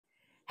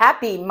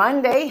Happy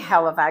Monday,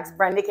 Halifax.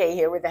 Brenda K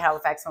here with the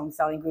Halifax Home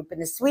Selling Group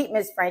and the sweet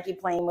Miss Frankie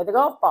playing with a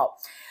golf ball.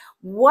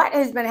 What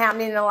has been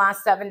happening in the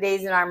last 7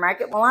 days in our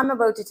market? Well, I'm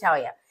about to tell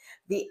you.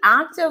 The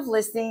active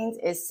listings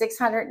is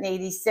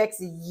 686.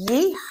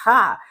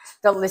 Yeehaw!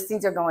 The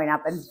listings are going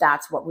up, and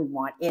that's what we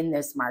want in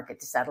this market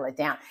to settle it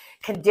down.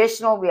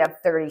 Conditional, we have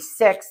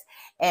 36,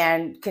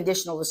 and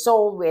conditional to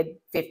sold, we had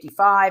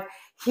 55.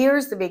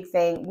 Here's the big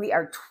thing. We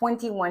are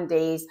 21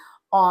 days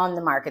on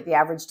the market, the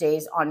average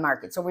days on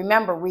market. So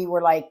remember, we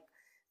were like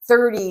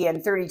 30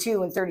 and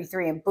 32 and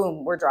 33, and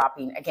boom, we're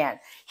dropping again.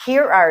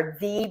 Here are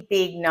the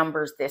big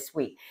numbers this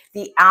week.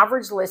 The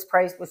average list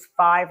price was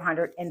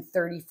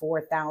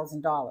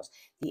 $534,000.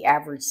 The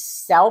average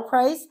sell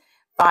price,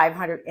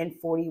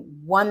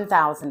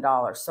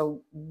 $541,000.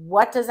 So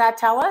what does that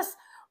tell us?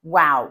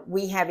 Wow,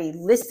 we have a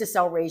list to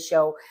sell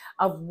ratio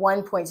of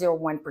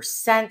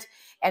 1.01%.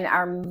 And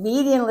our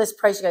median list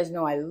price, you guys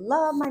know I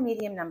love my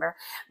median number.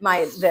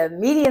 The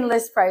median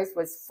list price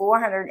was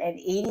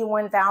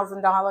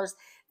 $481,000.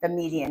 The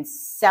median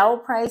sell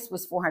price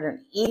was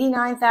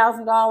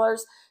 $489,000.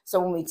 So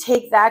when we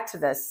take that to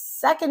the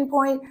second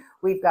point,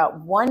 we've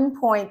got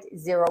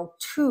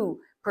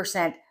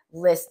 1.02%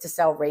 list to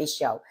sell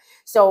ratio.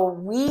 So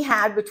we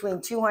had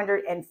between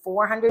 200 and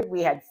 400,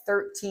 we had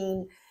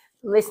 13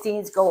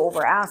 listings go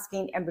over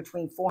asking, and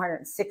between 400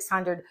 and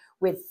 600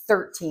 with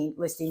 13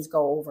 listings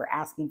go over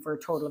asking, for a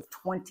total of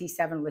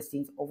 27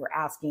 listings over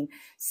asking.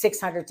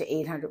 600 to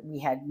 800, we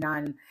had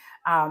none.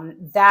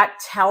 That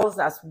tells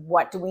us,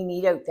 what do we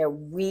need out there?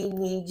 We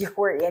need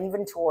your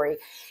inventory.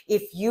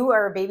 If you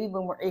are a baby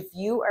boomer, if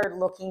you are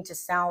looking to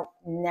sell,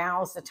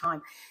 now's the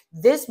time.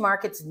 This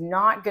market's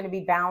not going to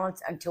be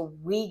balanced until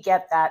we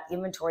get that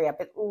inventory up,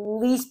 at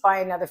least by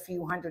another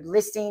few hundred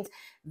listings.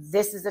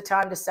 This is the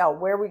time to sell.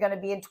 Where are we going to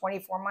be in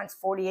 24 months,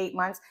 48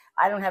 months?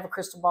 I don't have a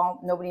crystal ball.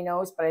 Nobody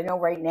knows, but I know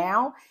right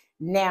now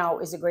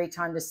is a great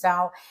time to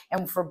sell.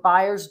 And for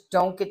buyers,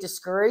 don't get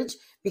discouraged,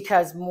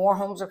 because more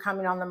homes are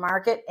coming on the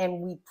market,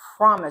 and we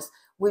promise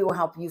we will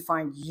help you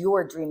find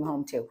your dream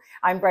home too.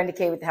 I'm Brenda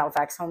K with the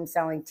Halifax Home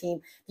Selling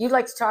Team. If you'd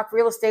like to talk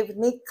real estate with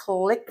me,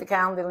 click the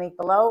calendar link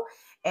below.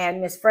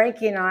 And Miss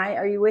Frankie and I,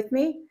 are you with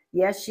me?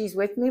 Yes, she's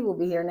with me. We'll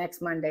be here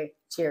next Monday.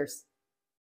 Cheers.